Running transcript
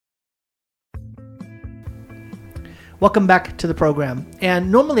Welcome back to the program.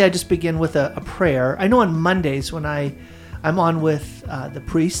 And normally I just begin with a prayer. I know on Mondays when I'm on with the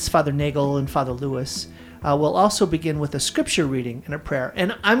priests, Father Nagel and Father Lewis, we'll also begin with a scripture reading and a prayer.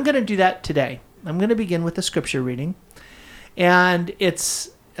 And I'm going to do that today. I'm going to begin with a scripture reading. And it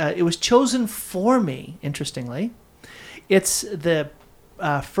was chosen for me, interestingly. It's the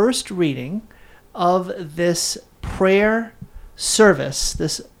first reading of this prayer service,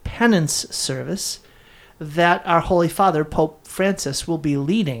 this penance service, that our Holy Father, Pope Francis, will be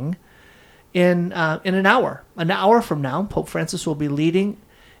leading in an hour. An hour from now, Pope Francis will be leading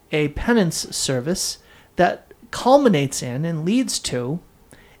a penance service that culminates in and leads to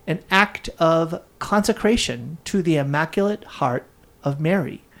an act of consecration to the Immaculate Heart of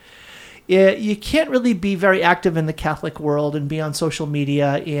Mary. You can't really be very active in the Catholic world and be on social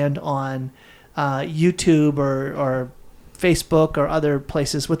media and on YouTube or Facebook or other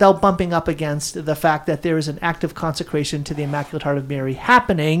places without bumping up against the fact that there is an act of consecration to the Immaculate Heart of Mary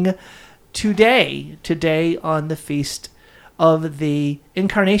happening today on the Feast of the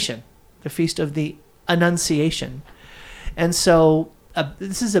Incarnation, the Feast of the Annunciation. And so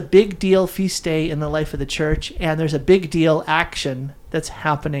this is a big deal feast day in the life of the Church, and there's a big deal action that's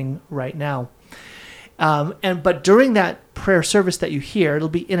happening right now. But during that prayer service that you hear, it'll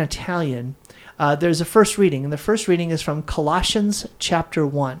be in Italian. There's a first reading, and the first reading is from Colossians chapter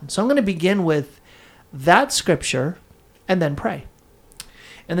 1. So I'm going to begin with that scripture and then pray.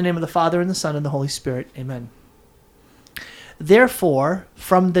 In the name of the Father, and the Son, and the Holy Spirit, amen. Therefore,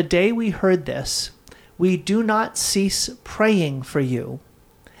 from the day we heard this, we do not cease praying for you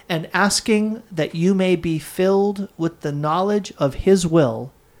and asking that you may be filled with the knowledge of his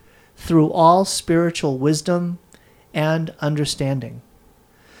will through all spiritual wisdom and understanding,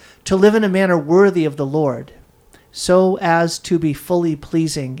 to live in a manner worthy of the Lord, so as to be fully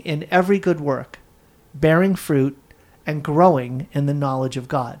pleasing in every good work, bearing fruit and growing in the knowledge of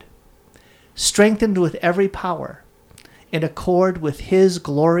God, strengthened with every power, in accord with his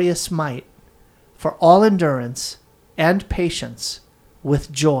glorious might, for all endurance and patience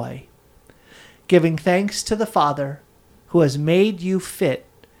with joy, giving thanks to the Father who has made you fit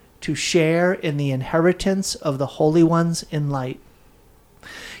to share in the inheritance of the holy ones in light.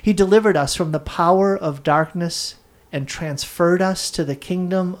 He delivered us from the power of darkness and transferred us to the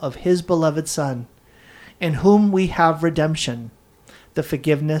kingdom of his beloved Son, in whom we have redemption, the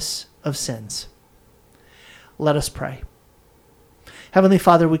forgiveness of sins. Let us pray. Heavenly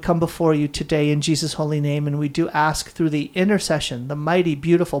Father, we come before you today in Jesus' holy name, and we do ask through the intercession, the mighty,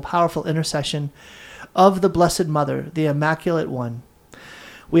 beautiful, powerful intercession of the Blessed Mother, the Immaculate One.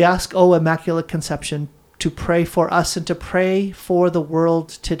 We ask, O Immaculate Conception, to pray for us and to pray for the world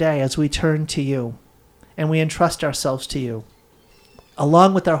today as we turn to you and we entrust ourselves to you,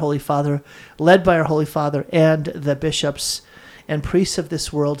 along with our Holy Father, led by our Holy Father and the bishops and priests of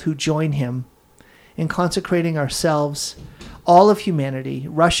this world who join him in consecrating ourselves, all of humanity,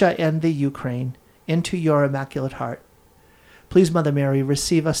 Russia and the Ukraine, into your Immaculate Heart. Please, Mother Mary,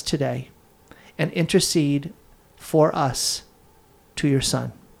 receive us today and intercede for us to your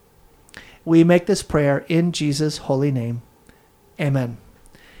Son. We make this prayer in Jesus' holy name. Amen.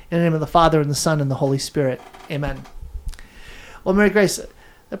 In the name of the Father, and the Son, and the Holy Spirit. Amen. Well, Mary Grace,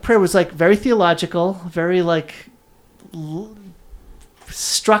 the prayer was very theological, very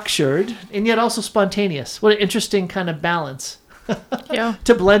structured, and yet also spontaneous. What an interesting kind of balance. Yeah.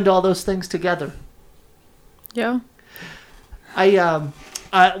 To blend all those things together. Yeah.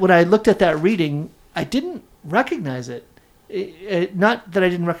 When I looked at that reading, I didn't recognize it. Not that I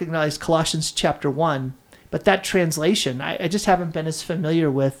didn't recognize Colossians chapter 1, but that translation, I just haven't been as familiar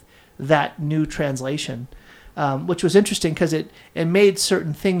with that new translation, which was interesting because it made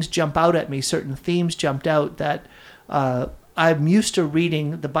certain things jump out at me, certain themes jumped out that I'm used to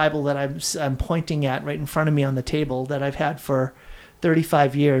reading the Bible that I'm pointing at right in front of me on the table that I've had for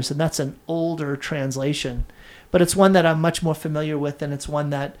 35 years, and that's an older translation. But it's one that I'm much more familiar with, and it's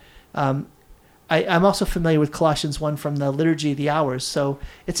one that I'm also familiar with Colossians 1 from the Liturgy of the Hours. So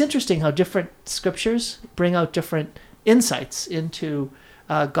it's interesting how different scriptures bring out different insights into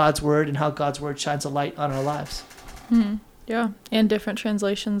God's Word and how God's Word shines a light on our lives. Mm-hmm. Yeah, and different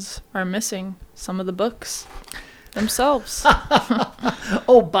translations are missing some of the books themselves.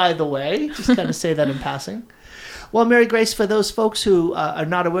 Oh, by the way, just kind of say that in passing. Well, Mary Grace, for those folks who are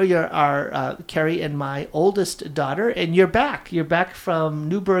not aware, you are Carrie and my oldest daughter, and you're back. You're back from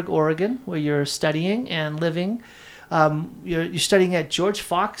Newberg, Oregon, where you're studying and living. You're studying at George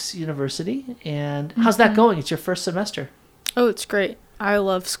Fox University, and how's that going? It's your first semester. Oh, it's great. I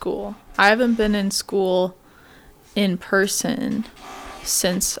love school. I haven't been in school in person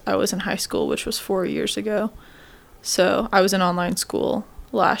since I was in high school, which was 4 years ago. So I was in online school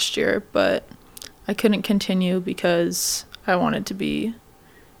last year, but I couldn't continue because I wanted to be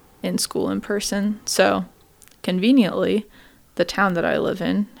in school in person. So conveniently, the town that I live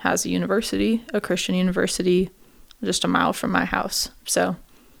in has a university, a Christian university, just a mile from my house. So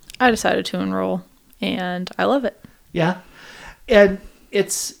I decided to enroll, and I love it. Yeah. And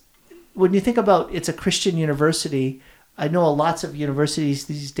it's, when you think about it's a Christian university, I know lots of universities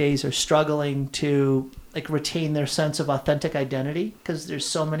these days are struggling to like retain their sense of authentic identity because there's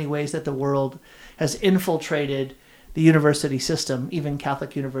so many ways that the world has infiltrated the university system, even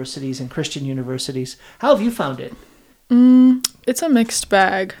Catholic universities and Christian universities. How have you found it? It's a mixed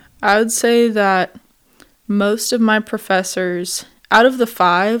bag. I would say that most of my professors, out of the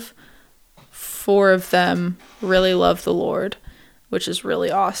 5, 4 of them really love the Lord, which is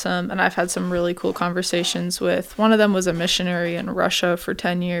really awesome. And I've had some really cool conversations with, one of them was a missionary in Russia for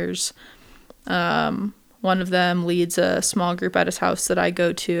 10 years. One of them leads a small group at his house that I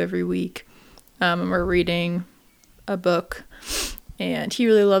go to every week. And we're reading a book, and he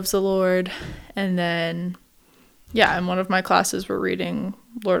really loves the Lord. And then, yeah, in one of my classes, we're reading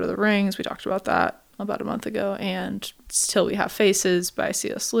Lord of the Rings. We talked about that about a month ago, and Still We Have Faces by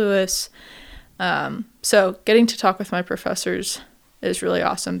C.S. Lewis. So getting to talk with my professors is really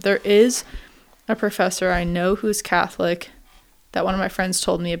awesome. There is a professor I know who's Catholic that one of my friends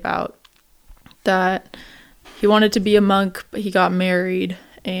told me about, that he wanted to be a monk, but he got married,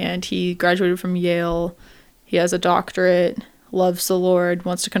 and he graduated from Yale. He has a doctorate, loves the Lord,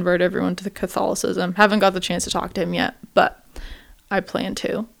 wants to convert everyone to the Catholicism. Haven't got the chance to talk to him yet, but I plan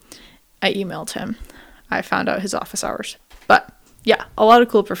to. I emailed him. I found out his office hours. But yeah, a lot of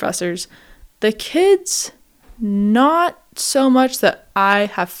cool professors. The kids, not so much that I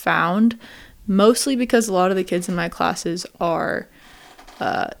have found, mostly because a lot of the kids in my classes are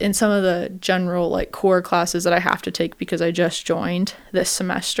in some of the general like core classes that I have to take because I just joined this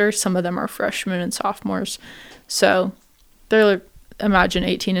semester. Some of them are freshmen and sophomores. So they're, imagine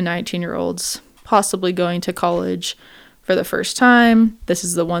 18 and 19-year-olds possibly going to college for the first time. This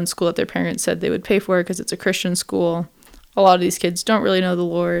is the one school that their parents said they would pay for because it's a Christian school. A lot of these kids don't really know the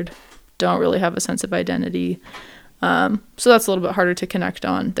Lord, don't really have a sense of identity. So that's a little bit harder to connect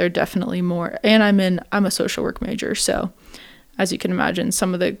on. They're definitely more, and I'm a social work major, so as you can imagine,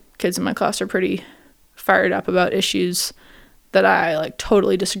 some of the kids in my class are pretty fired up about issues that I like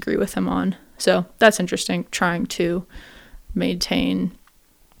totally disagree with them on. So that's interesting, trying to maintain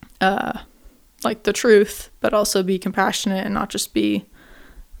like the truth, but also be compassionate and not just be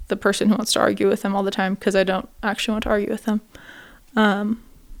the person who wants to argue with them all the time, because I don't actually want to argue with them.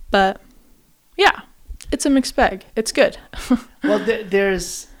 But yeah, it's a mixed bag. It's good. Well, there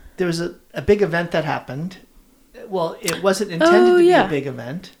was a big event that happened. Well, it wasn't intended to be a big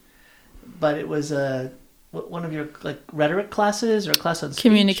event, but it was one of your like rhetoric classes or a class on speech?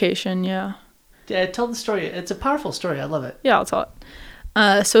 Communication, yeah. Yeah, tell the story. It's a powerful story. I love it. Yeah, I'll tell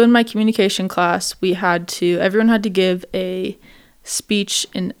it. So in my communication class, everyone had to give a speech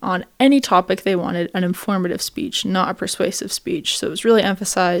on any topic they wanted, an informative speech, not a persuasive speech. So it was really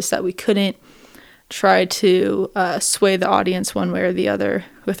emphasized that we couldn't try to sway the audience one way or the other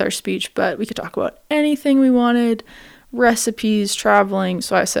with our speech, but we could talk about anything we wanted, recipes, traveling.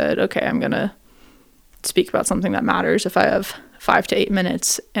 So I said, okay, I'm going to speak about something that matters. If I have 5 to 8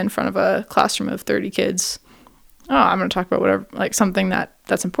 minutes in front of a classroom of 30 kids, I'm going to talk about whatever, like something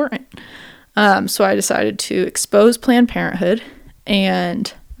that's important. So I decided to expose Planned Parenthood,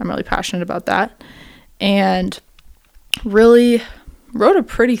 and I'm really passionate about that, and really wrote a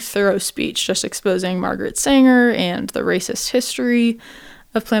pretty thorough speech just exposing Margaret Sanger and the racist history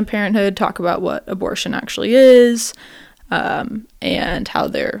of Planned Parenthood, talk about what abortion actually is, and how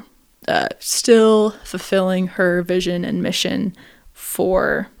they're still fulfilling her vision and mission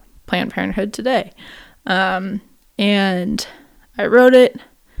for Planned Parenthood today. And I wrote it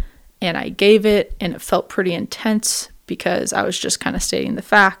and I gave it, and it felt pretty intense because I was just kind of stating the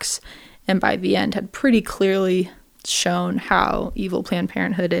facts, and by the end had pretty clearly shown how evil Planned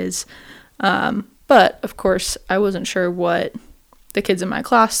Parenthood is. But of course I wasn't sure what the kids in my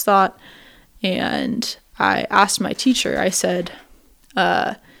class thought, and I asked my teacher, I said,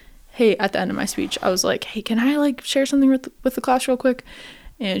 hey, at the end of my speech, I was like, hey, can I like share something with the class real quick?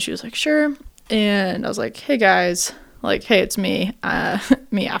 And she was like, sure. And I was like, hey guys, like, hey, it's me,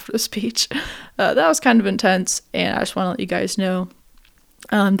 me after the speech. That was kind of intense, and I just want to let you guys know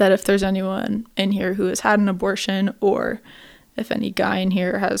that if there's anyone in here who has had an abortion, or if any guy in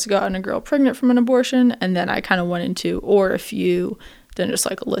here has gotten a girl pregnant from an abortion, and then I kind of went into, or if you then just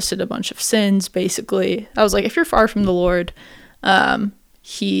like listed a bunch of sins, basically. I was like, if you're far from the Lord,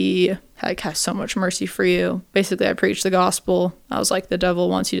 he like has so much mercy for you. Basically, I preached the gospel. I was like, the devil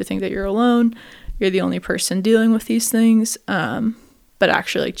wants you to think that you're alone. You're the only person dealing with these things. But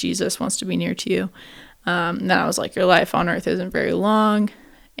actually, like, Jesus wants to be near to you. Then I was like, your life on earth isn't very long,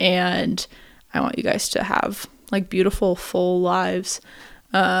 and I want you guys to have like beautiful, full lives.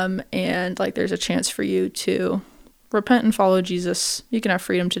 And like, there's a chance for you to repent and follow Jesus. You can have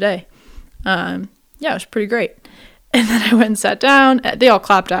freedom today. Yeah, it was pretty great. And then I went and sat down. They all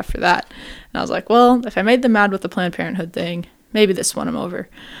clapped after that. And I was like, well, if I made them mad with the Planned Parenthood thing, maybe this won them over.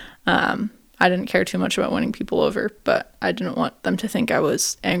 I didn't care too much about winning people over, but I didn't want them to think I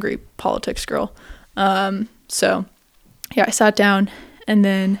was angry politics girl. So yeah, I sat down, and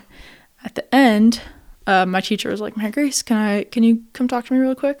then at the end, my teacher was like, Mary Grace, can you come talk to me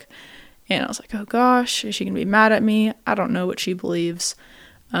real quick? And I was like, oh gosh, is she gonna be mad at me? I don't know what she believes.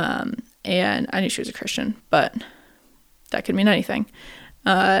 And I knew she was a Christian, but that could mean anything.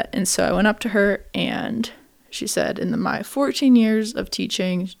 And so I went up to her, and she said, in my 14 years of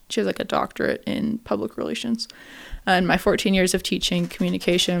teaching, she has like a doctorate in public relations. In my 14 years of teaching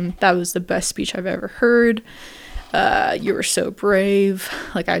communication, that was the best speech I've ever heard. You were so brave.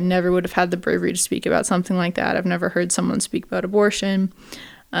 Like, I never would have had the bravery to speak about something like that. I've never heard someone speak about abortion.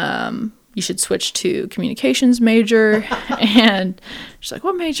 You should switch to communications major. And she's like,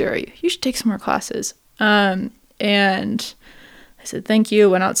 what major are you? You should take some more classes. And I said, thank you,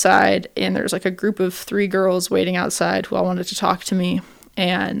 went outside, and there was like a group of 3 girls waiting outside who all wanted to talk to me.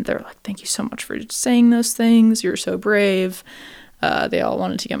 And they were like, thank you so much for saying those things. You're so brave. They all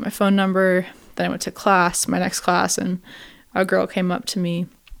wanted to get my phone number. Then I went to class, my next class, and a girl came up to me,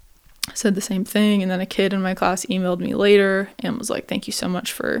 said the same thing. And then a kid in my class emailed me later and was like, thank you so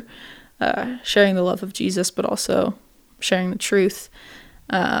much for sharing the love of Jesus, but also sharing the truth.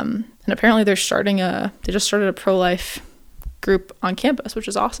 And apparently they just started a pro-life group on campus, which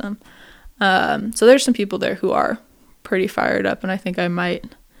is awesome. So there's some people there who are pretty fired up, and I think I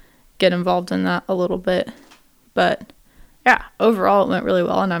might get involved in that a little bit. But yeah, overall it went really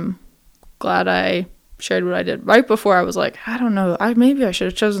well, and I'm glad I shared what I did. Right before, I was like, I don't know, maybe I should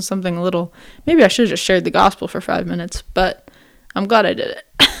have chosen something maybe I should have just shared the gospel for 5 minutes, but I'm glad I did it.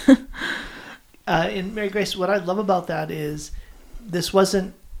 And Mary Grace, what I love about that is it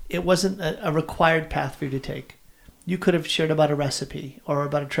wasn't a required path for you to take. You could have shared about a recipe or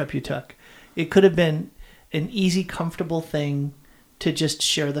about a trip you took. It could have been an easy, comfortable thing to just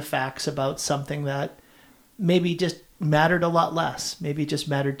share the facts about something that maybe just mattered a lot less. Maybe it just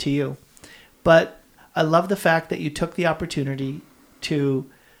mattered to you. But I love the fact that you took the opportunity to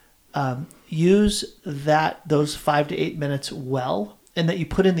use those 5 to 8 minutes well, and that you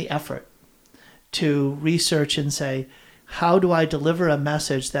put in the effort to research and say, how do I deliver a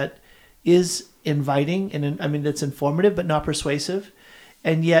message that is inviting and that's informative but not persuasive?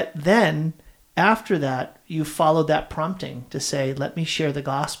 And yet then after that, you followed that prompting to say, let me share the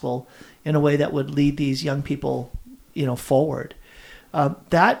gospel in a way that would lead these young people, forward.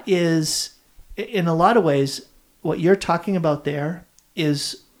 That is, in a lot of ways, what you're talking about there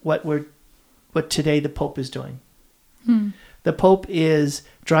is what today the Pope is doing. The Pope is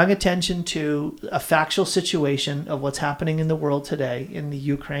drawing attention to a factual situation of what's happening in the world today, in the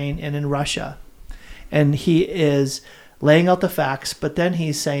Ukraine and in Russia. And he is laying out the facts, but then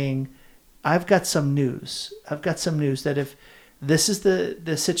he's saying, I've got some news. That if this is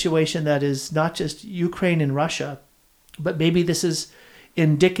the situation that is not just Ukraine and Russia, but maybe this is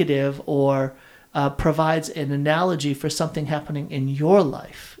indicative or provides an analogy for something happening in your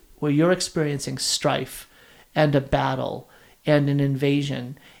life where you're experiencing strife and a battle and an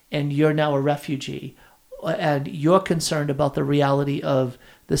invasion, and you're now a refugee, and you're concerned about the reality of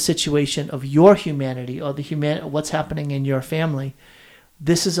the situation of your humanity or what's happening in your family.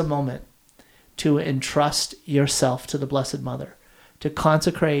 This is a moment to entrust yourself to the Blessed Mother, to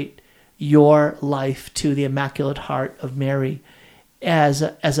consecrate your life to the Immaculate Heart of Mary as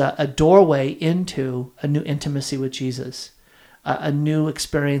a doorway into a new intimacy with Jesus, a new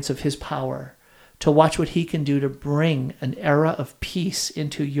experience of his power, to watch what he can do to bring an era of peace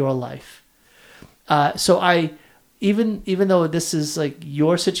into your life. Even though this is like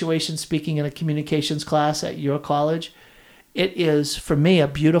your situation, speaking in a communications class at your college, it is, for me, a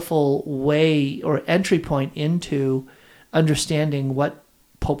beautiful way or entry point into understanding what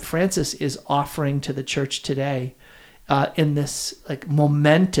Pope Francis is offering to the church today in this like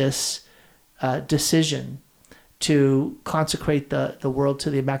momentous decision to consecrate the world to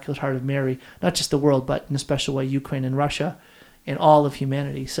the Immaculate Heart of Mary. Not just the world, but in a special way, Ukraine and Russia and all of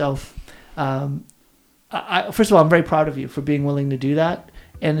humanity. So first of all, I'm very proud of you for being willing to do that.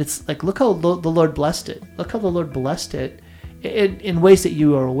 And it's like, look how the Lord blessed it. Look how the Lord blessed it in ways that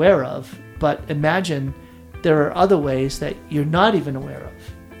you are aware of. But imagine there are other ways that you're not even aware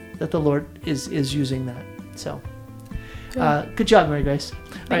of that the Lord is using that. So, good job, Mary Grace.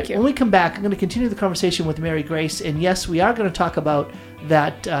 Thank you. When we come back, I'm going to continue the conversation with Mary Grace. And yes, we are going to talk about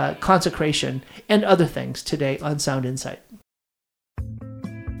that consecration and other things today on Sound Insight.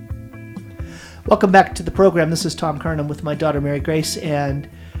 Welcome back to the program. This is Tom Kern. I'm with my daughter, Mary Grace, and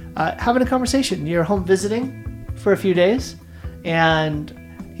having a conversation. You're home visiting for a few days, and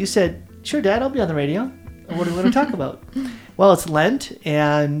you said, "Sure, Dad, I'll be on the radio. What do we want to talk about?" Well, it's Lent,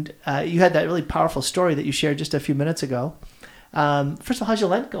 and you had that really powerful story that you shared just a few minutes ago. First of all, how's your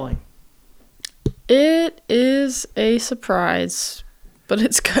Lent going? It is a surprise, but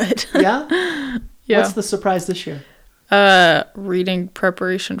it's good. Yeah? Yeah. What's the surprise this year? Reading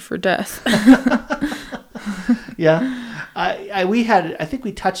Preparation for Death. Yeah. I think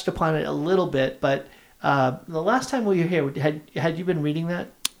we touched upon it a little bit, but the last time we were here, had you been reading that?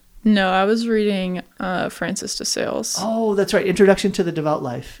 No, I was reading Francis de Sales. Oh, that's right. Introduction to the Devout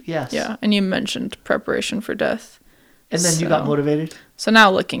Life. Yes. Yeah, and you mentioned Preparation for Death. And then you got motivated? So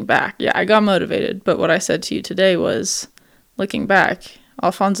now looking back, yeah, I got motivated. But what I said to you today was, looking back,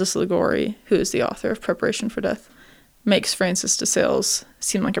 Alphonsus Liguori, who is the author of Preparation for Death, makes Francis de Sales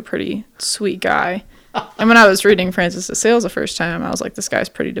seem like a pretty sweet guy. And when I was reading Francis de Sales the first time, I was like, this guy's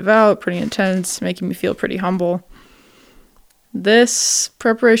pretty devout, pretty intense, making me feel pretty humble. This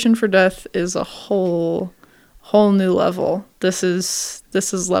Preparation for Death is a whole new level. This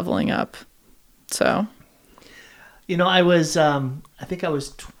is leveling up. So, I was I think I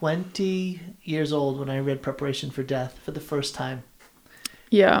was 20 years old when I read Preparation for Death for the first time.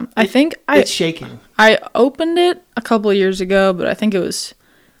 Yeah, it's shaking. I opened it a couple of years ago, but I think it was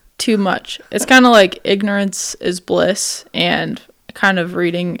too much. It's kind of like ignorance is bliss, and kind of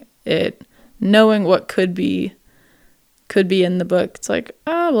reading it, knowing what could be in the book. It's like,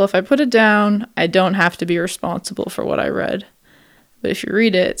 oh, well, if I put it down, I don't have to be responsible for what I read. But if you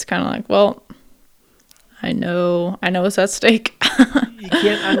read it, it's kind of like, well, I know what's at stake. You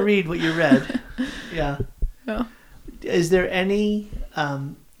can't unread what you read. Yeah. Yeah. Is there any,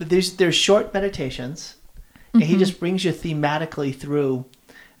 there's short meditations, and he just brings you thematically through,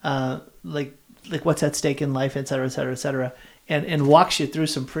 like what's at stake in life, et cetera, et cetera, et cetera, and walks you through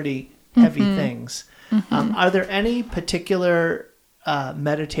some pretty heavy things. Are there any particular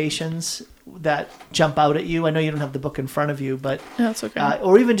meditations that jump out at you? I know you don't have the book in front of you, but that's okay.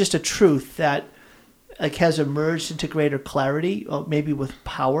 Or even just a truth that has emerged into greater clarity, or maybe with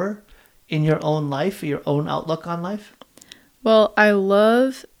power in your own life, your own outlook on life? Well, I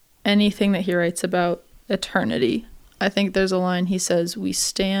love anything that he writes about eternity. I think there's a line he says, "We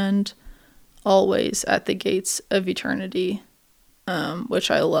stand always at the gates of eternity,"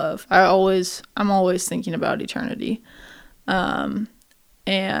 which I love. I'm always thinking about eternity.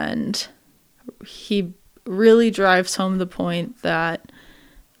 And he really drives home the point that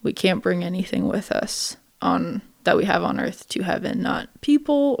we can't bring anything with us that we have on earth to heaven, not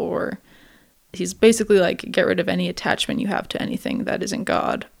people, or he's basically like, get rid of any attachment you have to anything that isn't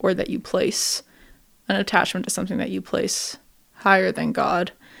God, or that you place an attachment to something that you place higher than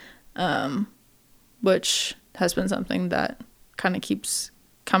God, which has been something that kind of keeps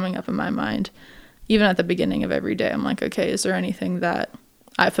coming up in my mind. Even at the beginning of every day, I'm like, okay, is there anything that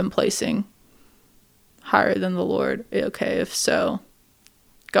I've been placing higher than the Lord? Okay, if so,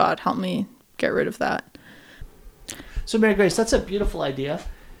 God, help me get rid of that. So, Mary Grace, that's a beautiful idea.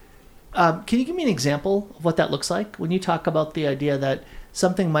 Can you give me an example of what that looks like when you talk about the idea that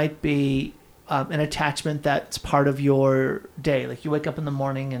something might be an attachment that's part of your day? Like you wake up in the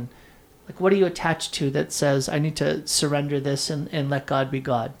morning and what are you attached to that says, I need to surrender this and let God be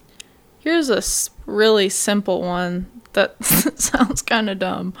God? Here's a really simple one that sounds kind of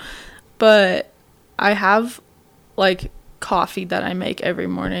dumb, but I have coffee that I make every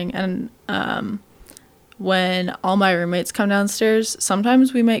morning, and when all my roommates come downstairs,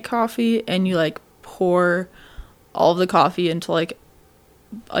 sometimes we make coffee and you pour all of the coffee into like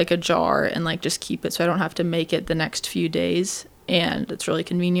a jar and just keep it so I don't have to make it the next few days, and it's really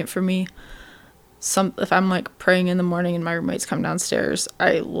convenient for me. If I'm praying in the morning and my roommates come downstairs,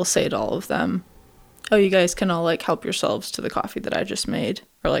 I will say to all of them, oh, you guys can all help yourselves to the coffee that I just made,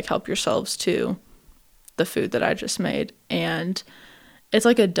 or help yourselves to the food that I just made. And it's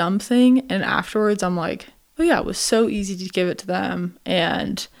a dumb thing, and afterwards I'm like, oh yeah, it was so easy to give it to them,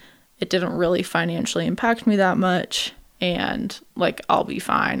 and it didn't really financially impact me that much, and I'll be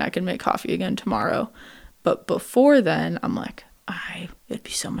fine, I can make coffee again tomorrow. But before then, I'm like, it'd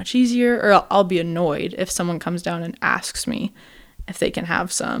be so much easier, or I'll be annoyed if someone comes down and asks me if they can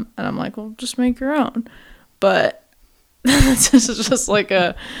have some, and I'm like, well, just make your own. But This is just like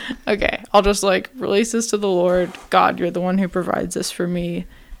okay, I'll just like release this to the Lord. God, you're the one who provides this for me.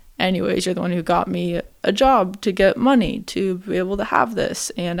 Anyways, you're the one who got me a job to get money to be able to have this.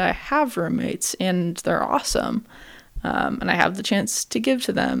 And I have roommates and they're awesome. And I have the chance to give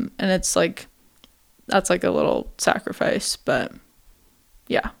to them. And it's like, that's like a little sacrifice, but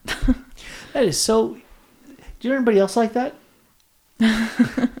yeah. That is so. Do you know anybody else like that? Do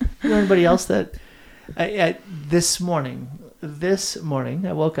you know anybody else that this morning,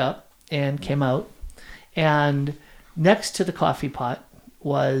 I woke up and came out, and next to the coffee pot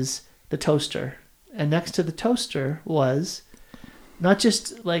was the toaster. And next to the toaster was not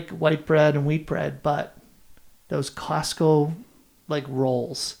just like white bread and wheat bread, but those Costco like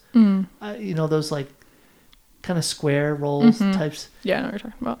rolls. Those like kind of square rolls types. Yeah, I know what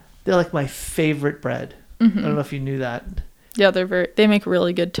you're talking about. They're like my favorite bread. I don't know if you knew that. Yeah, they make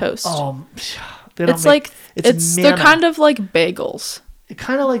really good toast. Oh, they're kind of like bagels.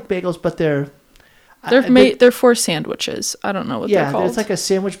 Kind of like bagels, but they're they're for sandwiches. I don't know what they're called. Yeah, it's like a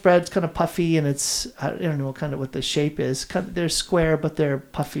sandwich bread. It's kind of puffy, and I don't know what the shape is. They're square, but they're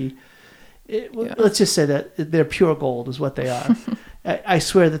puffy. Let's just say that they're pure gold is what they are. I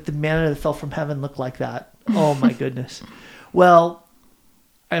swear that the manna that fell from heaven looked like that. Oh my goodness. Well,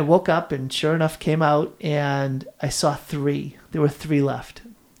 I woke up and sure enough came out and I saw 3. There were 3 left.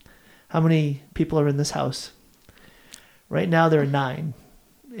 How many people are in this house? Right now there are 9.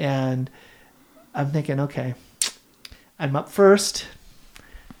 And I'm thinking, okay, I'm up first,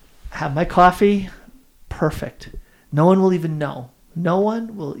 have my coffee, perfect. No one will even know. No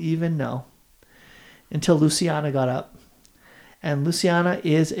one will even know until Luciana got up. And Luciana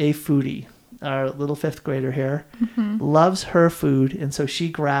is a foodie. Our little 5th grader here loves her food. And so she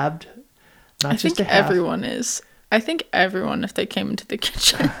grabbed everyone is. I think everyone, if they came into the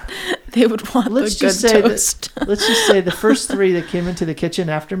kitchen, they would want the good toast. Let's just say the first 3 that came into the kitchen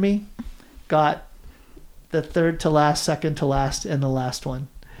after me got the third to last, second to last, and the last one.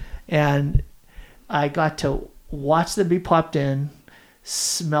 And I got to watch them be popped in,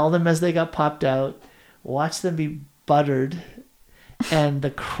 smell them as they got popped out, watch them be buttered, and the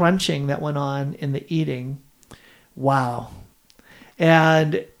crunching that went on in the eating. Wow.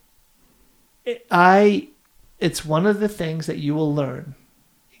 And it's one of the things that you will learn.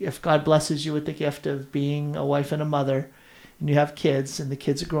 If God blesses you with the gift of being a wife and a mother, and you have kids, and the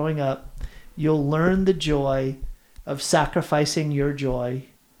kids are growing up, you'll learn the joy of sacrificing your joy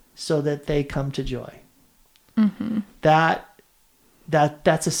so that they come to joy. That's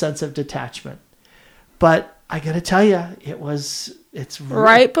a sense of detachment. But I got to tell you, it's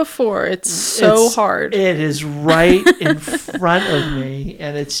right before. It's so hard. It is right in front of me,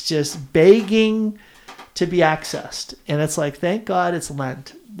 and it's just begging to be accessed. And it's like, thank God it's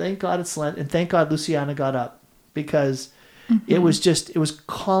Lent. Thank God it's Lent. And thank God Luciana got up, because it was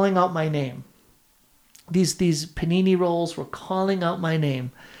calling out my name. These panini rolls were calling out my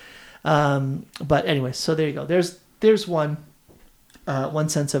name. But anyway, so there you go. There's one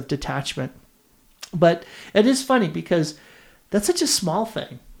sense of detachment. But it is funny because that's such a small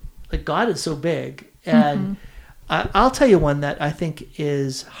thing. Like, God is so big. And I'll tell you one that I think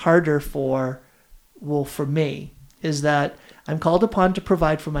is harder for me, is that I'm called upon to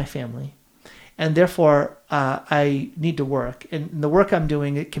provide for my family. And therefore, I need to work. And the work I'm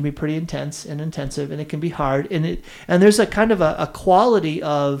doing, it can be pretty intense and intensive, and it can be hard. And there's a kind of a quality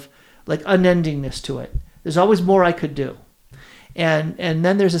of like unendingness to it. There's always more I could do. And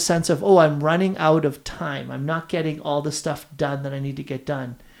then there's a sense of, I'm running out of time. I'm not getting all the stuff done that I need to get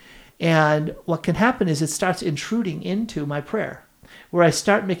done. And what can happen is it starts intruding into my prayer, where I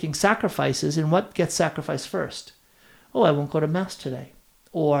start making sacrifices. And what gets sacrificed first? I won't go to Mass today.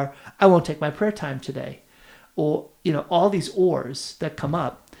 Or I won't take my prayer time today. Or, all these ors that come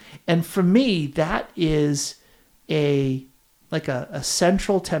up. And for me, that is a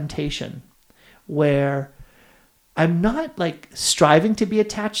central temptation where I'm not like striving to be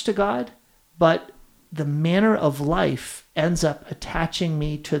attached to God, but the manner of life ends up attaching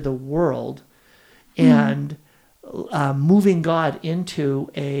me to the world and moving God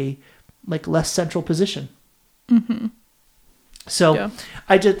into a like less central position. So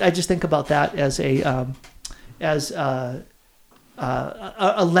I just think about that as a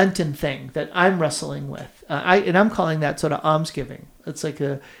Lenten thing that I'm wrestling with. I'm calling that sort of almsgiving. It's like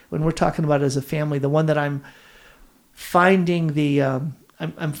when we're talking about it as a family, the one that I'm finding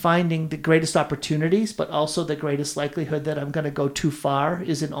I'm finding the greatest opportunities, but also the greatest likelihood that I'm going to go too far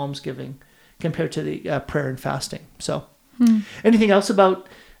is in almsgiving compared to the prayer and fasting. So anything else about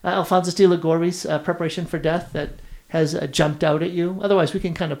Alphonsus de Liguori's preparation for death that has jumped out at you? Otherwise, we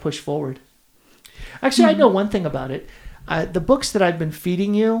can kind of push forward. Actually, I know one thing about it. the books that I've been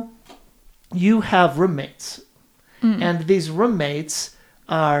feeding you, you have roommates. And these roommates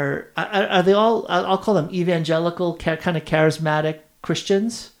are they all, I'll call them evangelical, kind of charismatic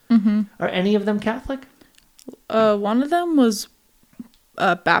Christians? Mm-hmm. Are any of them Catholic? One of them was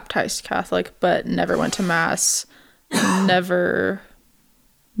baptized Catholic, but never went to Mass, never,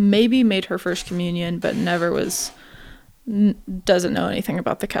 maybe made her first communion, but never was, doesn't know anything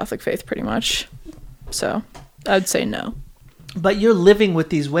about the Catholic faith pretty much. So I'd say no. But you're living with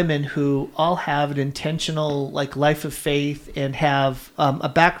these women who all have an intentional life of faith and have a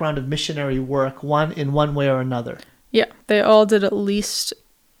background of missionary work, in one way or another. Yeah, they all did at least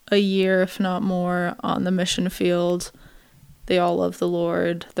a year, if not more, on the mission field. They all love the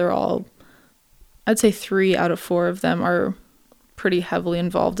Lord. They're all, I'd say 3 out of 4 of them are pretty heavily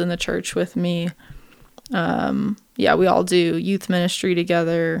involved in the church with me. Yeah, we all do youth ministry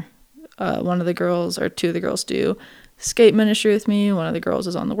together. One of the girls, or 2 of the girls, do skate ministry with me. One of the girls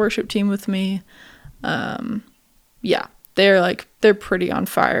is on the worship team with me. Yeah, they're pretty on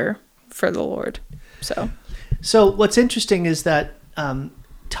fire for the Lord. So what's interesting is that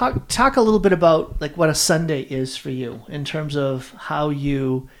talk a little bit about what a Sunday is for you in terms of how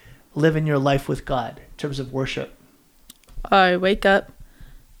you live in your life with God in terms of worship. I wake up,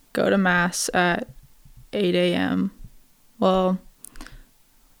 go to Mass at 8 a.m. Well,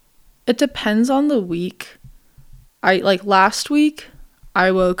 it depends on the week. Last week,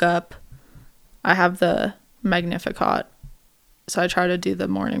 I woke up, I have the Magnificat, so I try to do the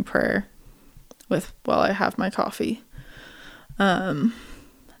morning prayer while I have my coffee. Then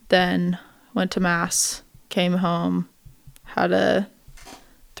went to Mass, came home, had a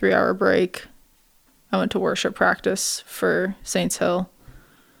 3-hour break. I went to worship practice for Saints Hill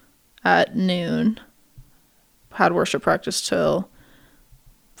at noon. Had worship practice till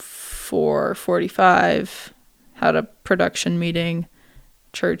 4:45. Had a production meeting.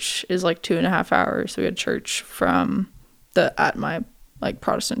 Church is 2.5 hours. We had church at my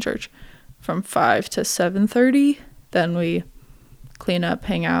Protestant church from 5 to 7:30. Then we clean up,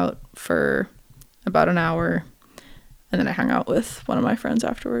 hang out for about an hour, and then I hung out with one of my friends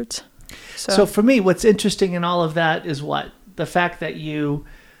afterwards. So for me, what's interesting in all of that is the fact that you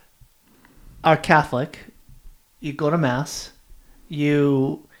are Catholic, you go to Mass,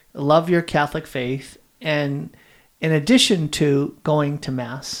 you love your Catholic faith, and in addition to going to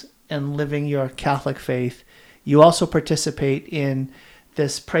Mass and living your Catholic faith, you also participate in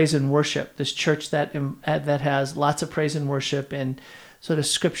this praise and worship, this church that has lots of praise and worship and sort of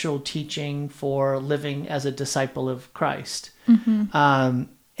scriptural teaching for living as a disciple of Christ. Mm-hmm.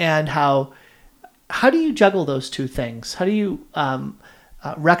 And how do you juggle those two things? How do you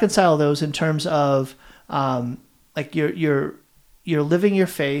reconcile those in terms of you're living your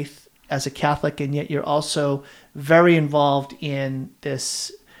faith as a Catholic, and yet you're also very involved in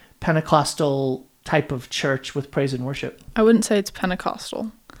this Pentecostal type of church with praise and worship? I wouldn't say it's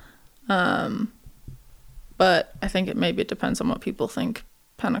Pentecostal, but I think maybe it depends on what people think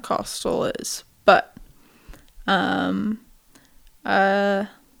Pentecostal is. But let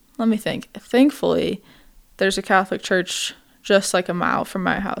me think. Thankfully, there's a Catholic church just a mile from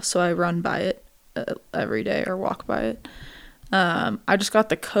my house, so I run by it every day or walk by it. I just got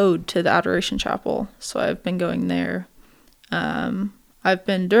the code to the Adoration Chapel, so I've been going there.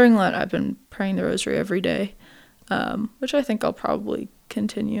 During Lent, I've been praying the rosary every day, which I think I'll probably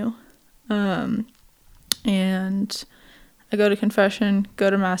continue. And I go to confession, go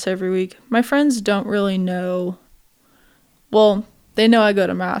to Mass every week. My friends don't really know. Well, they know I go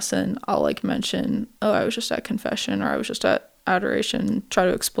to Mass, and I'll mention, I was just at confession, or I was just at adoration, try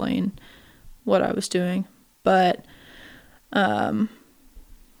to explain what I was doing. But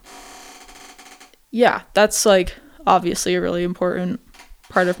yeah, that's obviously a really important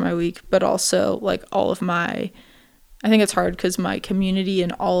part of my week, but also all of I think it's hard because my community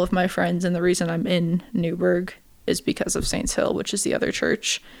and all of my friends, and the reason I'm in Newburgh is because of Saints Hill, which is the other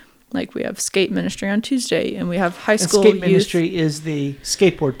church. We have skate ministry on Tuesday, and we have high school skate youth. Ministry is the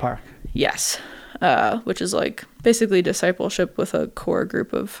skateboard park. Yes. Which is basically discipleship with a core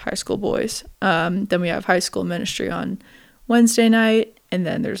group of high school boys. Then we have high school ministry on Wednesday night, and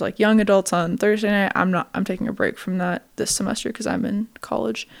then there's young adults on Thursday night. I'm taking a break from that this semester because I'm in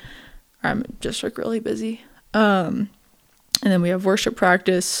college. I'm just really busy. And then we have worship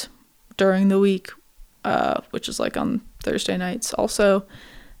practice during the week, which is on Thursday nights also.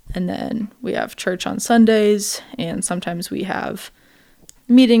 And then we have church on Sundays, and sometimes we have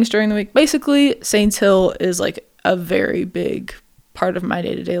meetings during the week. Basically, Saints Hill is a very big part of my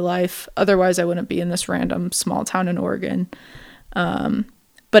day-to-day life. Otherwise, I wouldn't be in this random small town in Oregon.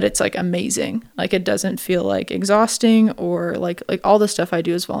 but it's like amazing. Like it doesn't feel like exhausting, or like all the stuff I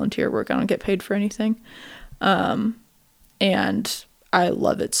do is volunteer work. I don't get paid for anything. And I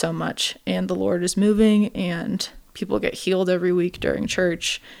love it so much, and the Lord is moving, and people get healed every week during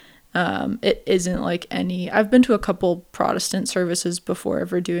church. It isn't like I've been to a couple Protestant services before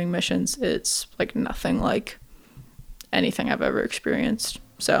ever doing missions. It's like nothing like anything I've ever experienced.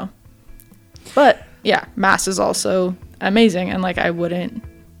 So, but yeah, Mass is also amazing, and like I wouldn't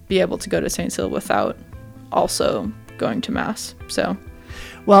be able to go to St. Hill without also going to Mass. So,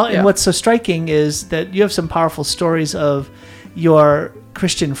 well, and what's so striking is that you have some powerful stories of your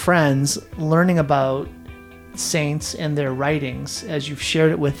Christian friends learning about saints and their writings as you've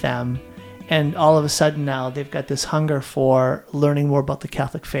shared it with them, and all of a sudden now they've got this hunger for learning more about the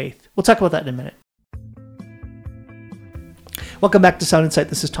Catholic faith. We'll talk about that in a minute. Welcome back to Sound Insight.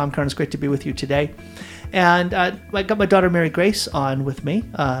 This is Tom Carn. It's great to be with you today. And I got my daughter Mary Grace on with me.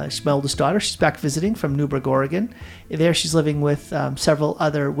 She's my oldest daughter. She's back visiting from Newburgh, Oregon. There she's living with several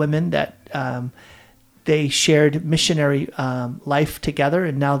other women that they shared missionary life together,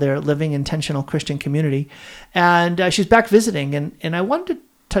 and now they're living intentional Christian community. And she's back visiting, and I wanted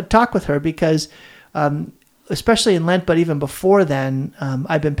to talk with her because, especially in Lent, but even before then,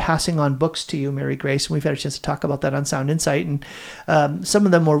 I've been passing on books to you, Mary Grace, and we've had a chance to talk about that on Sound Insight. And some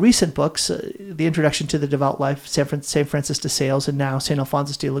of the more recent books, The Introduction to the Devout Life, St. Francis de Sales, and now St.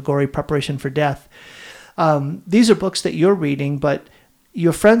 Alphonsus de Liguori, Preparation for Death. These are books that you're reading, but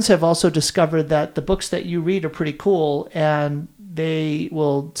your friends have also discovered that the books that you read are pretty cool, and they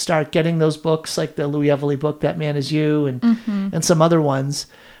will start getting those books, like the Louis Evely book, That Man Is You, and some other ones.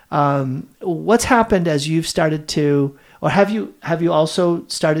 What's happened as you've started to, or have you also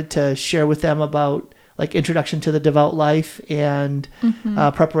started to share with them about like Introduction to the Devout Life and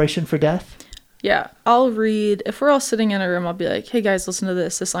Preparation for Death? Yeah, I'll read, if we're all sitting in a room, I'll be like, hey guys, listen to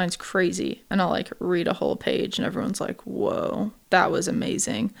this. This line's crazy. And I'll like read a whole page, and everyone's like, whoa, that was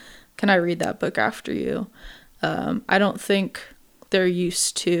amazing. Can I read that book after you? I don't think they're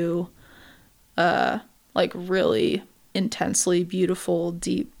used to like really intensely beautiful,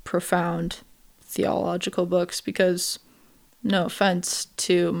 deep, profound theological books, because no offense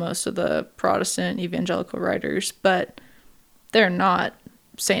to most of the Protestant evangelical writers, but they're not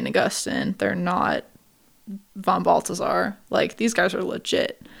St. Augustine, they're not von Balthasar. Like, these guys are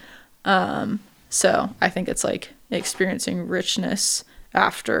legit. So I think it's like experiencing richness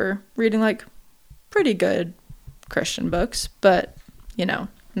after reading like pretty good Christian books, but you know,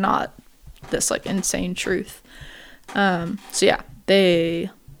 not this like insane truth. So yeah, they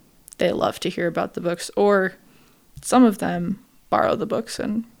love to hear about the books, or some of them borrow the books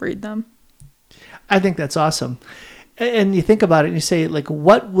and read them. I think that's awesome. And you think about it and you say, like,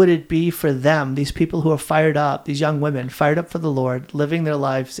 what would it be for them, these people who are fired up, these young women fired up for the Lord, living their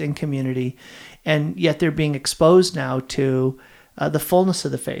lives in community, and yet they're being exposed now to the fullness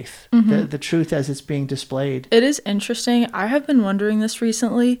of the faith, the truth as it's being displayed. It is interesting. I have been wondering this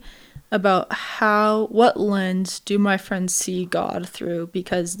recently about what lens do my friends see God through,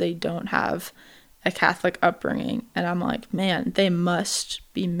 because they don't have a Catholic upbringing. And I'm like, man, they must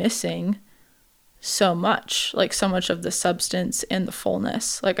be missing so much of the substance and the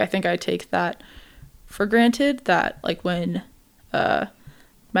fullness. Like, I think I take that for granted, that like when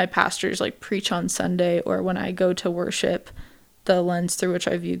my pastors like preach on Sunday, or when I go to worship, the lens through which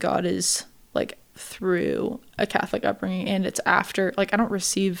I view God is like through a Catholic upbringing. And it's after, like,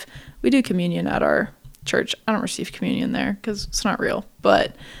 we do communion at our church. I don't receive communion there because it's not real,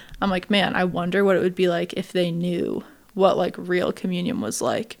 but I'm like, man, I wonder what it would be like if they knew what like real communion was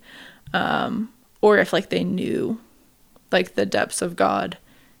like. Or if like they knew like the depths of God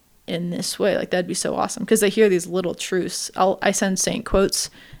in this way. Like, that'd be so awesome, because they hear these little truths. I send saint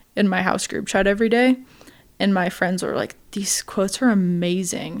quotes in my house group chat every day, and my friends are like, these quotes are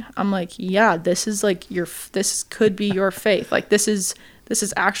amazing. I'm like, yeah, this is like this could be your faith. Like, this is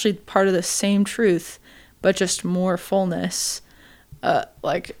actually part of the same truth, but just more fullness.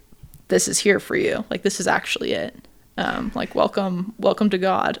 Like, this is here for you. Like, this is actually it. Like, welcome to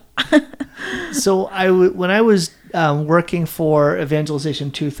God. So when I was working for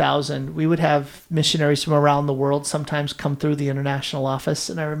Evangelization 2000, we would have missionaries from around the world sometimes come through the international office.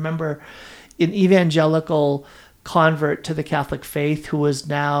 And I remember an evangelical convert to the Catholic faith who was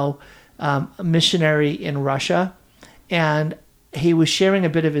now a missionary in Russia. And he was sharing a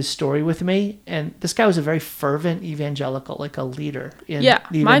bit of his story with me. And this guy was a very fervent evangelical, like a leader in the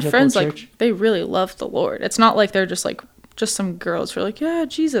evangelical my friends, church. Like, they really love the Lord. It's not like they're just some girls who are like, yeah,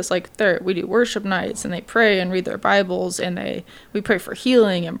 Jesus. Like, we do worship nights, and they pray and read their Bibles, and we pray for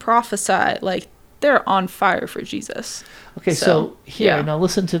healing and prophesy. Like, they're on fire for Jesus. Okay, so here, now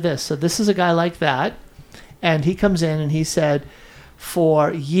listen to this. So this is a guy like that, and he comes in and he said,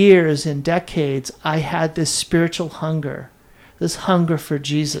 for years and decades, I had this spiritual hunger, this hunger for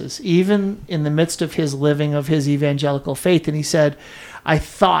Jesus, even in the midst of his living of his evangelical faith. And he said, I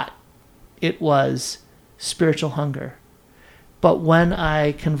thought it was spiritual hunger. But when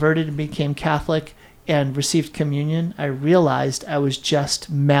I converted and became Catholic and received communion, I realized I was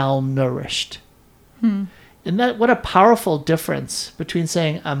just malnourished. And that, what a powerful difference between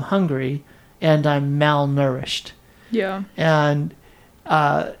saying I'm hungry and I'm malnourished. Yeah. And,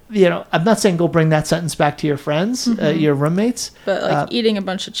 I'm not saying go bring that sentence back to your friends, your roommates. But like eating a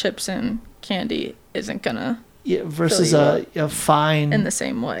bunch of chips and candy isn't going to versus a fine... in the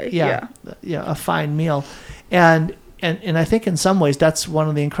same way. Yeah, a fine meal. And I think in some ways that's one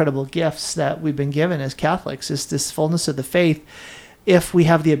of the incredible gifts that we've been given as Catholics, is this fullness of the faith, if we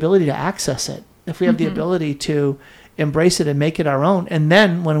have the ability to access it, if we have the ability to embrace it and make it our own. And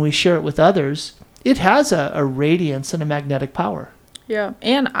then when we share it with others, it has a radiance and a magnetic power. Yeah,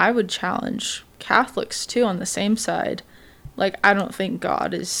 and I would challenge Catholics too on the same side. Like, I don't think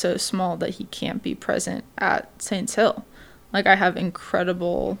God is so small that he can't be present at Saints Hill. Like, I have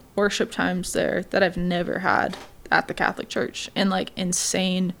incredible worship times there that I've never had at the Catholic Church, and like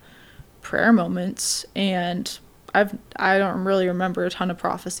insane prayer moments. And I don't really remember a ton of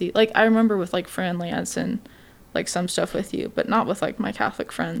prophecy. Like, I remember with like Fran Lance and like some stuff with you, but not with like my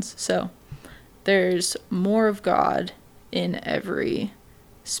Catholic friends. So there's more of God in every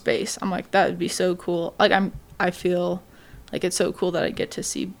space. I'm like, that would be so cool. Like, I feel like it's so cool that I get to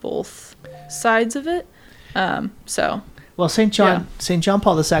see both sides of it. Well, St. John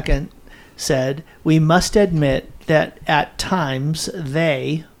Paul II said, we must admit that at times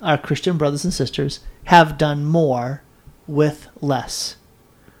they, our Christian brothers and sisters, have done more with less.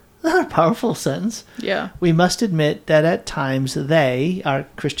 Isn't that a powerful sentence? Yeah. We must admit that at times they, our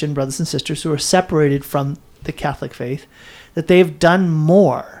Christian brothers and sisters who are separated from the Catholic faith, that they've done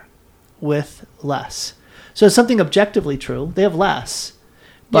more with less. So it's something objectively true. They have less.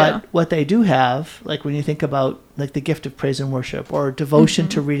 But what they do have, like when you think about like the gift of praise and worship, or devotion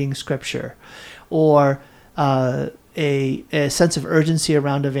to reading scripture, or a sense of urgency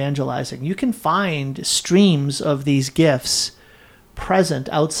around evangelizing, you can find streams of these gifts present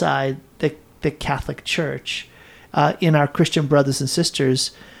outside the Catholic Church in our Christian brothers and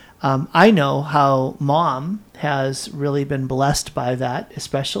sisters. I know how Mom has really been blessed by that,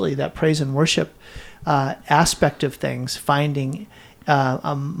 especially that praise and worship aspect of things, finding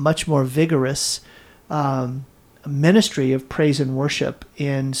a much more vigorous ministry of praise and worship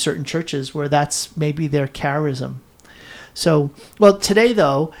in certain churches where that's maybe their charism. So, well, today,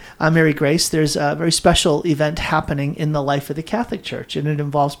 though, Mary Grace, there's a very special event happening in the life of the Catholic Church, and it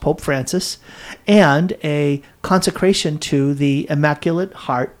involves Pope Francis and a consecration to the Immaculate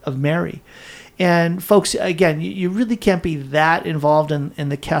Heart of Mary. And folks, again, you really can't be that involved in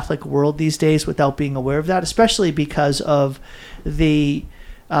the Catholic world these days without being aware of that, especially because of the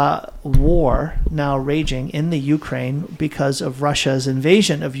war now raging in the Ukraine because of Russia's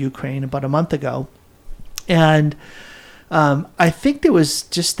invasion of Ukraine about a month ago. And I think there was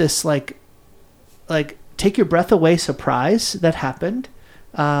just this like take your breath away surprise that happened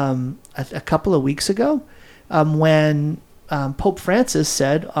a couple of weeks ago when Pope Francis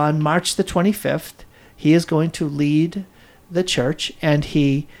said on March the 25th, he is going to lead the church, and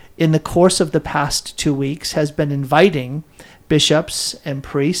he, in the course of the past 2 weeks, has been inviting bishops and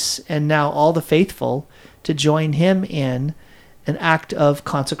priests and now all the faithful to join him in an act of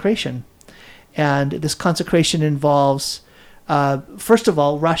consecration. And this consecration involves, first of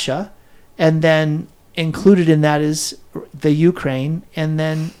all, Russia, and then included in that is the Ukraine, and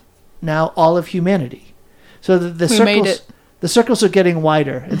then now all of humanity. So the circles are getting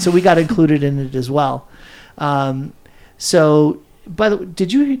wider, and so we got included in it as well. So, by the way,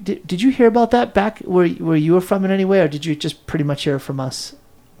 did you hear about that back where you were from in any way, or did you just pretty much hear from us?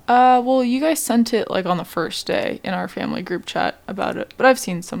 Well, you guys sent it like on the first day in our family group chat about it, but I've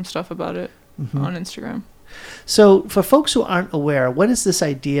seen some stuff about it on Instagram. So, for folks who aren't aware, what is this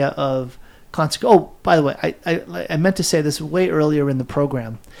idea of consecration? Oh, by the way, I meant to say this way earlier in the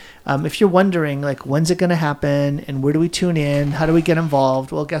program. If you're wondering, like, when's it going to happen, and where do we tune in? How do we get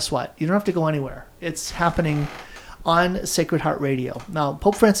involved? Well, guess what? You don't have to go anywhere. It's happening on Sacred Heart Radio. Now,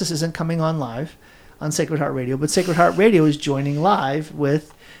 Pope Francis isn't coming on live on Sacred Heart Radio, but Sacred Heart Radio is joining live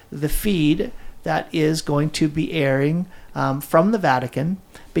with the feed that is going to be airing from the Vatican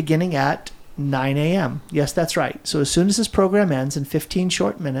beginning at 9 a.m. Yes, that's right. So as soon as this program ends in 15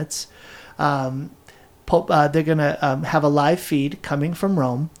 short minutes, they're going to have a live feed coming from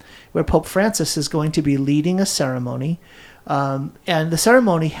Rome where Pope Francis is going to be leading a ceremony. And the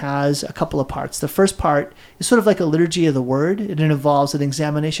ceremony has a couple of parts. The first part is sort of like a liturgy of the word. It involves an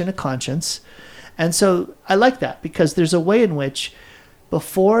examination of conscience. And so I like that because there's a way in which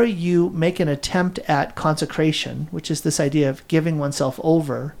before you make an attempt at consecration, which is this idea of giving oneself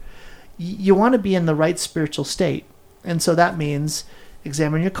over, you want to be in the right spiritual state. And so that means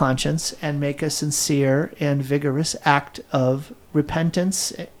examine your conscience and make a sincere and vigorous act of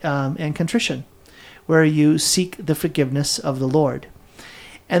repentance and contrition, where you seek the forgiveness of the Lord.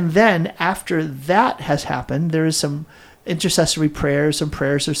 And then after that has happened, there is some intercessory prayers, some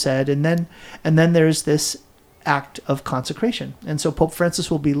prayers are said, and then there's this act of consecration. And so Pope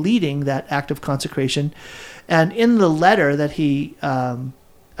Francis will be leading that act of consecration. And in the letter that he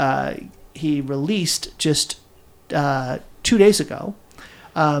released just 2 days ago,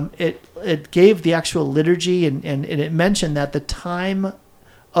 it gave the actual liturgy and it mentioned that the time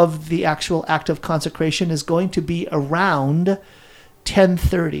of the actual act of consecration is going to be around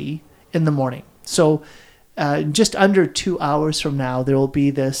 10:30 in the morning. So just under 2 hours from now, there will be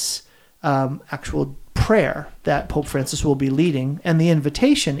this actual prayer that Pope Francis will be leading. And the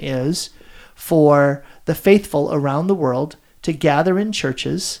invitation is for the faithful around the world to gather in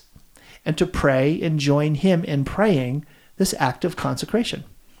churches and to pray and join him in praying this act of consecration,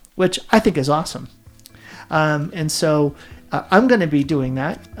 which I think is awesome. And so I'm going to be doing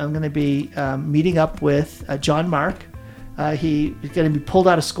that. I'm going to be meeting up with John Mark. He's going to be pulled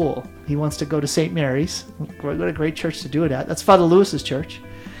out of school. He wants to go to St. Mary's. What a great church to do it at. That's Father Lewis's church.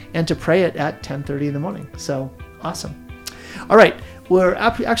 And to pray it at 10:30 in the morning. So awesome. All right. We're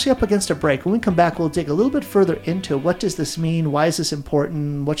actually up against a break. When we come back, we'll dig a little bit further into what does this mean? Why is this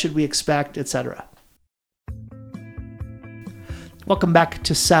important? What should we expect, etc. Welcome back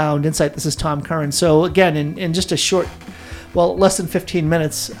to Sound Insight. This is Tom Curran. So again, in just a short, less than 15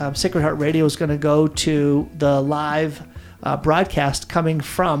 minutes, Sacred Heart Radio is going to go to the live broadcast coming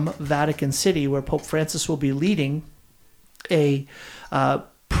from Vatican City, where Pope Francis will be leading a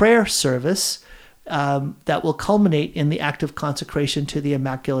prayer service that will culminate in the act of consecration to the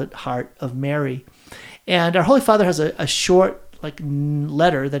Immaculate Heart of Mary. And our Holy Father has a short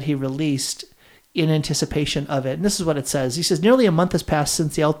letter that he released in anticipation of it. And this is what it says. He says, nearly a month has passed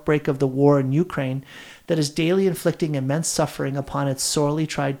since the outbreak of the war in Ukraine that is daily inflicting immense suffering upon its sorely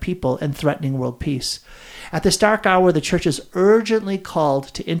tried people and threatening world peace. At this dark hour, the Church is urgently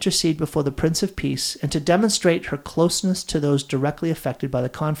called to intercede before the Prince of Peace and to demonstrate her closeness to those directly affected by the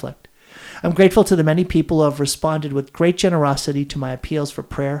conflict. I'm grateful to the many people who have responded with great generosity to my appeals for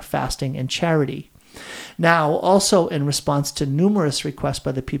prayer, fasting, and charity. Now, also in response to numerous requests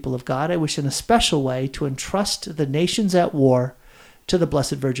by the people of God, I wish in a special way to entrust the nations at war to the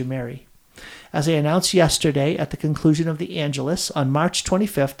Blessed Virgin Mary. As I announced yesterday at the conclusion of the Angelus, on March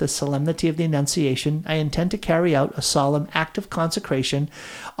 25th, the Solemnity of the Annunciation, I intend to carry out a solemn act of consecration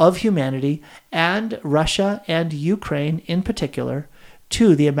of humanity and Russia and Ukraine in particular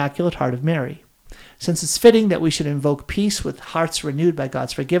to the Immaculate Heart of Mary. Since it's fitting that we should invoke peace with hearts renewed by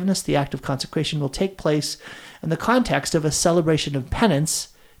God's forgiveness, the act of consecration will take place in the context of a celebration of penance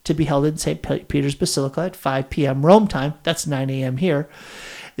to be held in St. Peter's Basilica at 5 p.m. Rome time. That's 9 a.m. here.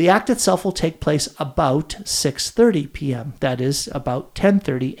 The act itself will take place about 6:30 p.m. That is about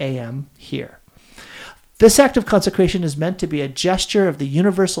 10:30 a.m. here. This act of consecration is meant to be a gesture of the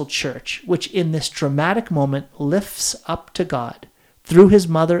universal Church, which in this dramatic moment lifts up to God, through his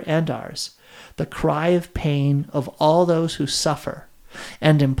mother and ours, the cry of pain of all those who suffer,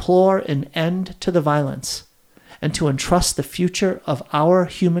 and implore an end to the violence, and to entrust the future of our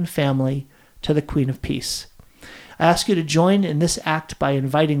human family to the Queen of Peace. I ask you to join in this act by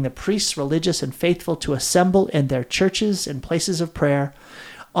inviting the priests, religious, and faithful to assemble in their churches and places of prayer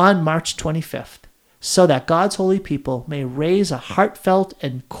on March 25th, so that God's holy people may raise a heartfelt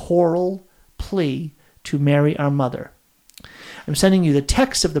and choral plea to Mary, our Mother. I'm sending you the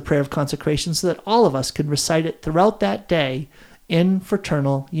text of the prayer of consecration so that all of us can recite it throughout that day in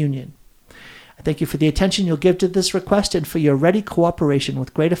fraternal union. I thank you for the attention you'll give to this request and for your ready cooperation.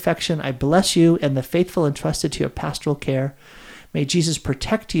 With great affection, I bless you and the faithful entrusted to your pastoral care. May Jesus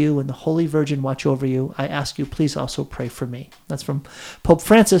protect you and the Holy Virgin watch over you. I ask you, please also pray for me. That's from Pope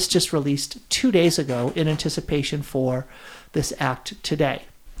Francis, just released 2 days ago in anticipation for this act today.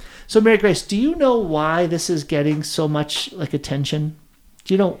 So, Mary Grace, do you know why this is getting so much attention?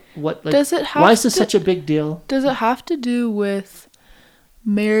 Do you know what? Does it have why is this such a big deal? Does it have to do with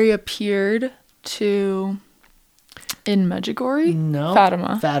Mary appeared to in Medjugorje? No,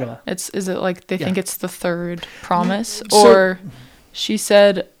 Fatima. Fatima. Is it they think it's the third promise, So, or She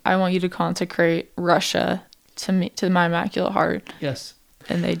said, I want you to consecrate Russia to me, to my Immaculate Heart. Yes.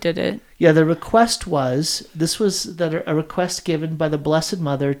 And they did it. Yeah, the request was, this was a request given by the Blessed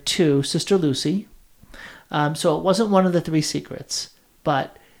Mother to Sister Lucy. So it wasn't one of the three secrets.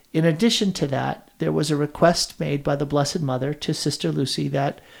 But in addition to that, there was a request made by the Blessed Mother to Sister Lucy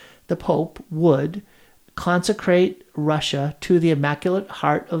that the Pope would consecrate Russia to the Immaculate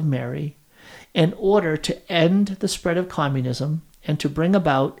Heart of Mary in order to end the spread of communism and to bring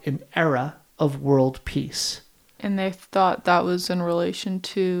about an era of world peace. And they thought that was in relation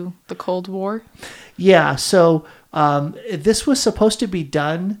to the Cold War? Yeah, so this was supposed to be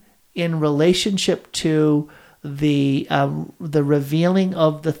done in relationship to the revealing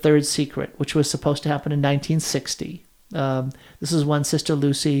of the third secret, which was supposed to happen in 1960. This is when Sister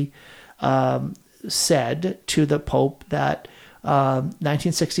Lucy said to the Pope that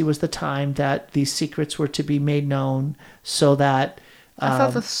 1960 was the time that these secrets were to be made known, so that I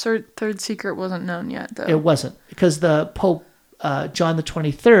thought the third secret wasn't known yet, though. It wasn't, because the Pope, John the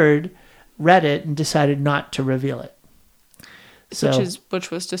 23rd, read it and decided not to reveal it. So,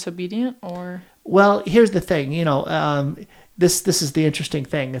 which was disobedient, or? Well, here's the thing, this is the interesting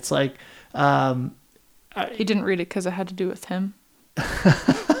thing. It's like he didn't read it because it had to do with him.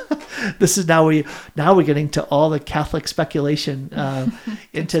 This is now we're getting to all the Catholic speculation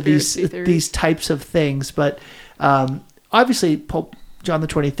into these types of things, but obviously Pope John the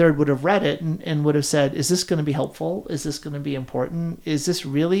 23rd would have read it and would have said, is this going to be helpful? Is this going to be important? Is this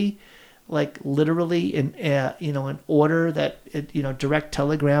really like literally an order that direct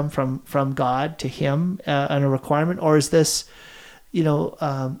telegram from God to him and a requirement, or is this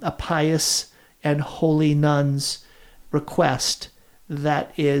a pious and holy nun's request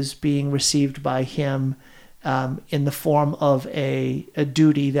that is being received by him in the form of a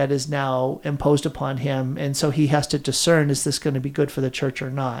duty that is now imposed upon him, and so he has to discern, is this going to be good for the church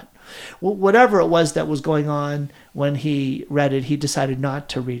or not? Well, whatever it was that was going on when he read it, he decided not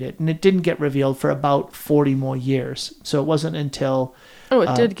to read it, and it didn't get revealed for about 40 more years. So it wasn't until... Oh,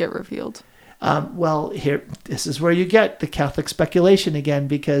 it did get revealed. Well, this is where you get the Catholic speculation again,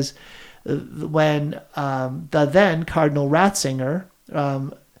 because when the then Cardinal Ratzinger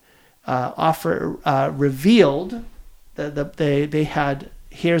revealed they had,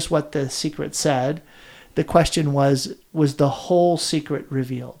 here's what the secret said. The question was the whole secret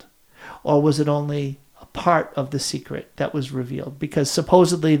revealed, or was it only a part of the secret that was revealed? Because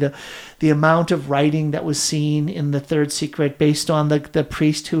supposedly the amount of writing that was seen in the third secret, based on the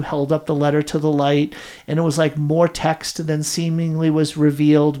priest who held up the letter to the light, and it was like more text than seemingly was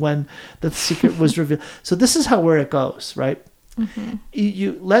revealed when the secret was revealed. So this is where it goes, right? Mm-hmm.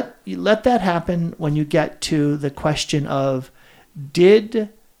 You let that happen when you get to the question of, did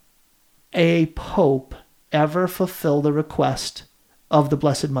a pope ever fulfill the request of the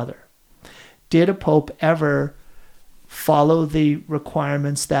Blessed Mother? Did a pope ever follow the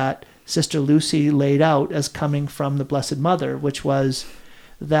requirements that Sister Lucy laid out as coming from the Blessed Mother, which was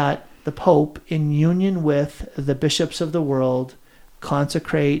that the Pope, in union with the bishops of the world,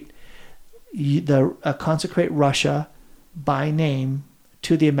 consecrate Russia by name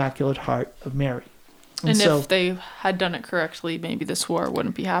to the Immaculate Heart of Mary. And so, if they had done it correctly, maybe this war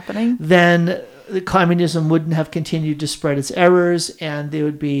wouldn't be happening. Then the communism wouldn't have continued to spread its errors, and there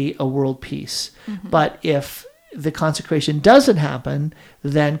would be a world peace. Mm-hmm. But if the consecration doesn't happen,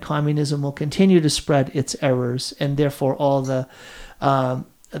 then communism will continue to spread its errors, and therefore all the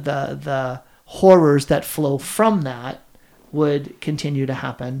horrors that flow from that would continue to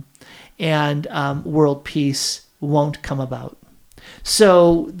happen, and world peace won't come about.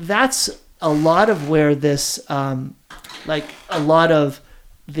 So that's a lot of where this, a lot of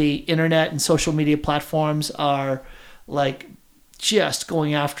the internet and social media platforms are like just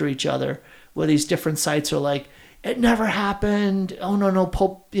going after each other, where these different sites are like, it never happened. Oh no,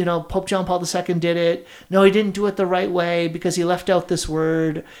 Pope John Paul II did it. No, he didn't do it the right way because he left out this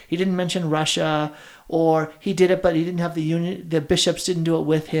word. He didn't mention Russia, or he did it, but he didn't have the bishops didn't do it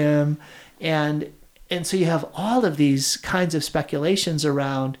with him. And so you have all of these kinds of speculations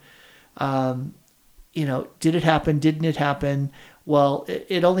around, did it happen? Didn't it happen? Well,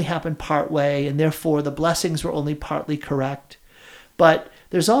 it only happened part way, and therefore the blessings were only partly correct. But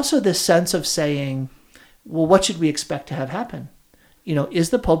there's also this sense of saying, well, what should we expect to have happen? Is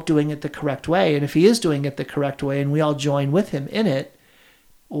the Pope doing it the correct way? And if he is doing it the correct way and we all join with him in it,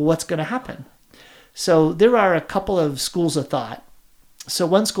 well, what's going to happen? So there are a couple of schools of thought. So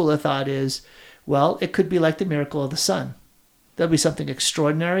one school of thought is, well, it could be like the miracle of the sun. There'll be something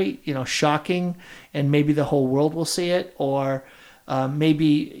extraordinary, shocking, and maybe the whole world will see it, or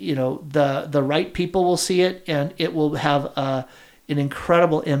maybe the right people will see it, and it will have an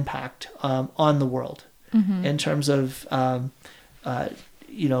incredible impact on the world in terms of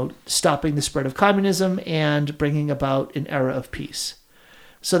stopping the spread of communism and bringing about an era of peace.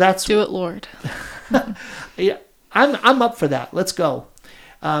 So that's do it, Lord. Yeah, I'm up for that. Let's go.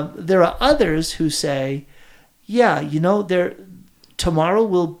 There are others who say, yeah,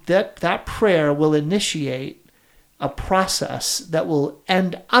 tomorrow that prayer will initiate a process that will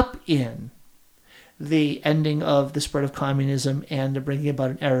end up in the ending of the spread of communism and the bringing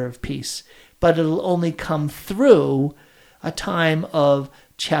about an era of peace. But it'll only come through a time of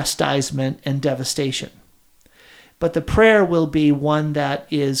chastisement and devastation. But the prayer will be one that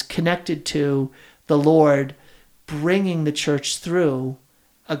is connected to the Lord bringing the church through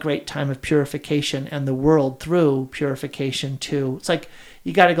a great time of purification and the world through purification too. It's like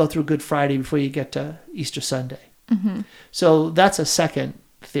you got to go through Good Friday before you get to Easter Sunday. Mm-hmm. So that's a second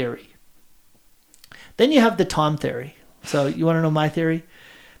theory. Then you have the Tom theory. So you want to know my theory?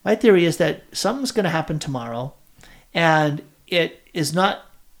 My theory is that something's going to happen tomorrow, and it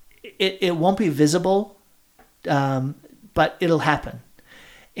won't be visible, but it'll happen.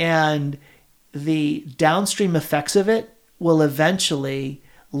 And the downstream effects of it will eventually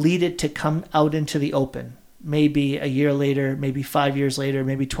lead it to come out into the open. Maybe a year later, maybe 5 years later,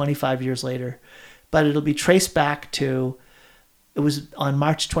 maybe 25 years later. But it'll be traced back to, it was on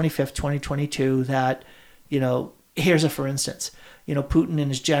March 25th, 2022 that, here's a for instance. Putin and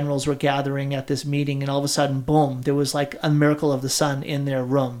his generals were gathering at this meeting, and all of a sudden, boom, there was like a miracle of the sun in their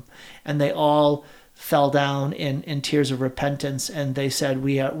room. And they all fell down in tears of repentance, and they said,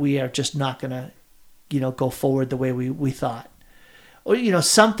 we are just not going to, go forward the way we thought. Or,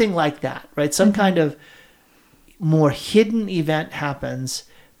 something like that, right? Some kind of more hidden event happens,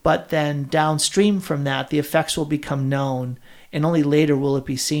 but then downstream from that, the effects will become known, and only later will it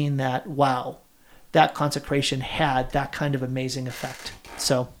be seen that, wow, that consecration had that kind of amazing effect.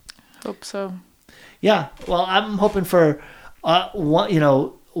 So, hope so. Yeah. Well, I'm hoping for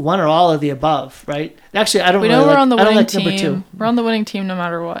one or all of the above, right? Actually, I don't. We really know we're like, on the winning team. Number two. We're on the winning team no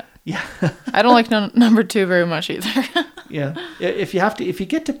matter what. Yeah. I don't like number two very much either. Yeah. If you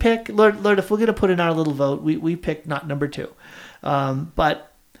get to pick, Lord, if we're going to put in our little vote, we pick not number two,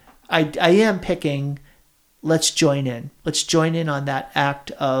 but I am picking. Let's join in. Let's join in on that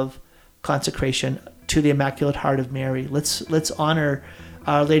act of consecration to the Immaculate Heart of Mary. Let's honor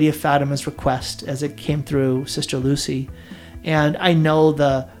Our Lady of Fatima's request as it came through Sister Lucy. And I know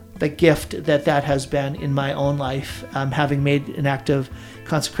the gift that has been in my own life, having made an act of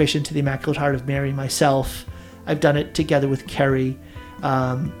consecration to the Immaculate Heart of Mary myself. I've done it together with Kerry,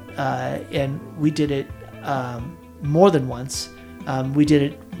 and we did it more than once. We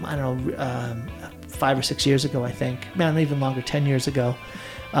did it, 5 or 6 years ago, I think. Man, even longer, 10 years ago.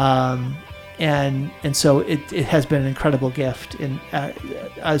 And so it has been an incredible gift. And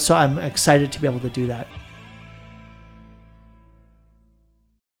so I'm excited to be able to do that.